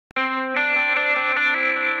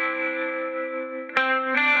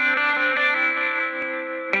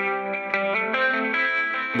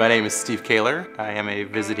My name is Steve Kaler. I am a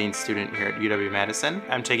visiting student here at UW-Madison.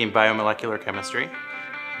 I'm taking biomolecular chemistry.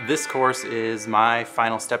 This course is my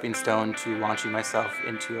final stepping stone to launching myself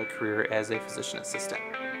into a career as a physician assistant.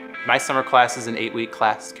 My summer class is an 8-week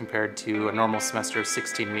class compared to a normal semester of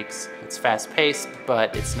 16 weeks. It's fast-paced,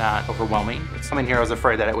 but it's not overwhelming. Coming here, I was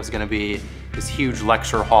afraid that it was going to be this huge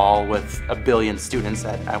lecture hall with a billion students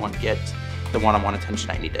that I wouldn't get the one-on-one attention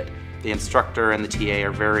I needed. The instructor and the TA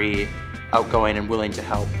are very outgoing and willing to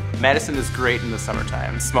help. Madison is great in the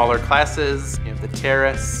summertime. Smaller classes, you have the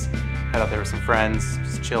terrace, head out there with some friends,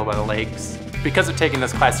 just chill by the lakes. Because of taking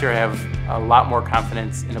this class here, I have a lot more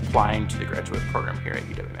confidence in applying to the graduate program here at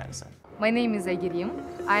UW-Madison. My name is Aygirim.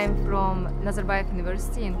 I am from Nazarbayev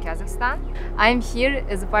University in Kazakhstan. I am here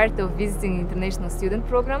as a part of Visiting International Student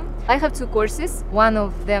Program. I have 2 courses. One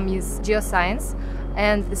of them is Geoscience,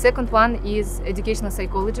 and the second one is Educational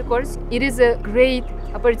Psychology course. It is a great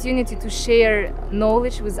opportunity to share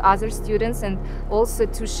knowledge with other students and also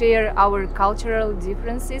to share our cultural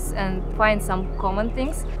differences and find some common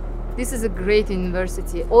things. This is a great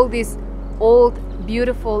university. All these old,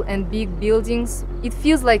 beautiful and big buildings. It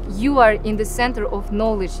feels like you are in the center of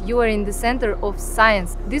knowledge. You are in the center of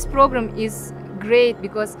science. This program is great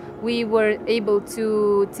because we were able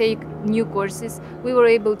to take new courses. We were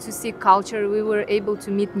able to see culture. We were able to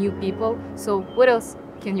meet new people. So what else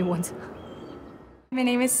can you want? My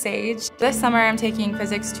name is Sage. This summer I'm taking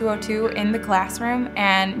Physics 202 in the classroom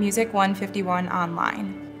and Music 151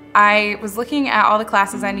 online. I was looking at all the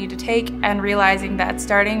classes I need to take and realizing that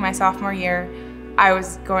starting my sophomore year, I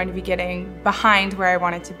was going to be getting behind where I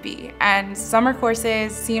wanted to be. And summer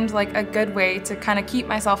courses seemed like a good way to kind of keep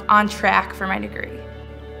myself on track for my degree.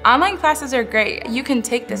 Online classes are great. You can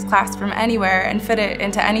take this class from anywhere and fit it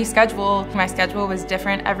into any schedule. My schedule was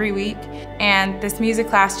different every week, and this music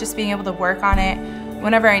class, just being able to work on it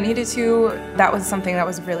whenever I needed to, that was something that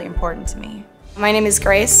was really important to me. My name is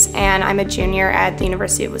Grace, and I'm a junior at the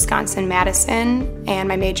University of Wisconsin-Madison, and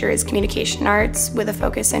my major is Communication Arts with a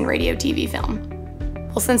focus in radio, TV, film.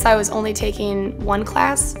 Well, since I was only taking 1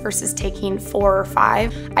 class versus taking 4 or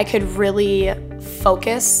 5, I could really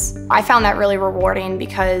focus. I found that really rewarding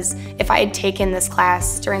because if I had taken this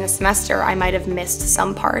class during the semester, I might have missed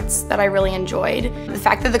some parts that I really enjoyed. The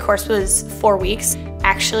fact that the course was 4 weeks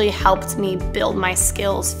actually helped me build my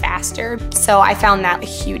skills faster, so I found that a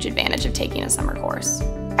huge advantage of taking a summer course.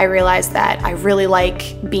 I realized that I really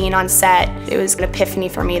like being on set. It was an epiphany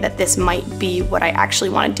for me that this might be what I actually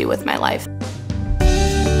want to do with my life.